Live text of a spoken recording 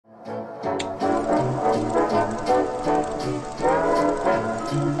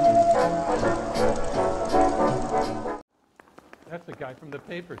guy from the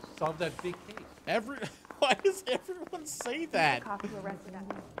papers. Solved that big case. Why does everyone say that?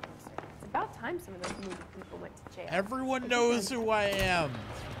 It's about time some of those movie people went to jail. Everyone knows who I am.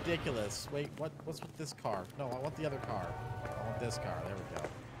 It's ridiculous. Wait, what's with this car? No, I want the other car. I want this car. There we go.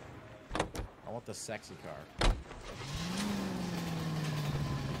 I want the sexy car.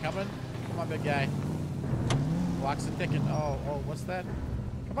 You coming? Come on, big guy. Clock's a ticking. Oh, what's that?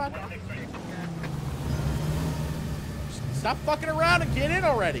 Come on. Stop fucking around and get in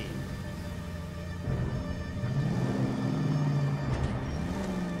already.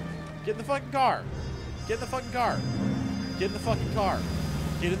 Get in the fucking car. Get in the fucking car. Get in the fucking car.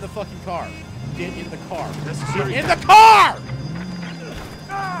 Get in the fucking car. Get in the car. Get in the car!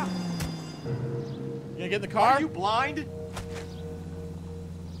 You gonna get in the car? Are you blind?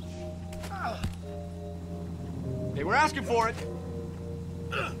 They were asking for it.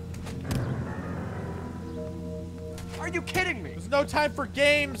 Are you kidding me? There's no time for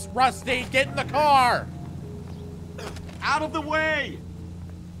games, Rusty. Get in the car. Out of the way!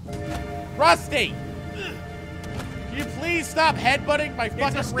 Rusty! Can you please stop headbutting my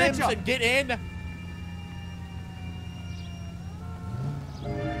fucking rims and get in?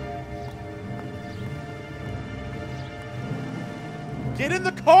 Get in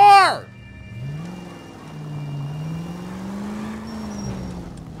the car!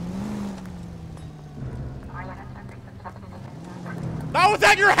 Not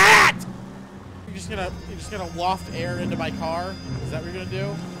without your hat! You're just gonna waft air into my car? Is that what you're gonna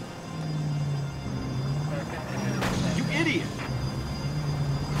do? You idiot!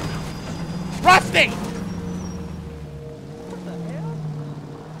 Rusty! What the hell?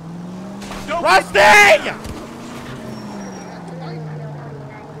 Don't Rusty!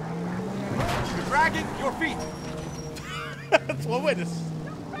 You're dragging your feet. That's one way to...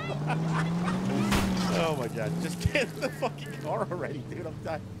 Oh my god, just get in the fucking car already, dude. I'm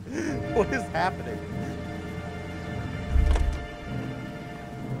done. What is happening?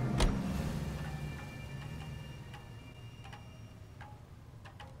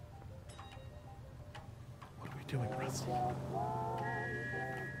 What are we doing, Rusty?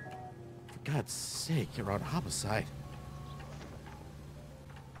 For God's sake, you're on homicide.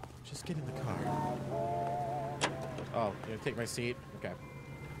 Just get in the car. Oh, you gonna take my seat? Okay.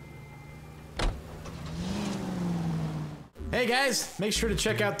 Hey guys, make sure to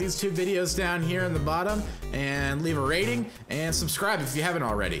check out these two videos down here in the bottom and leave a rating and subscribe if you haven't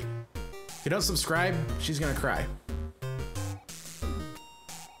already. If you don't subscribe, she's gonna cry.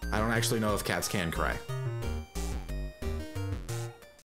 I don't actually know if cats can cry.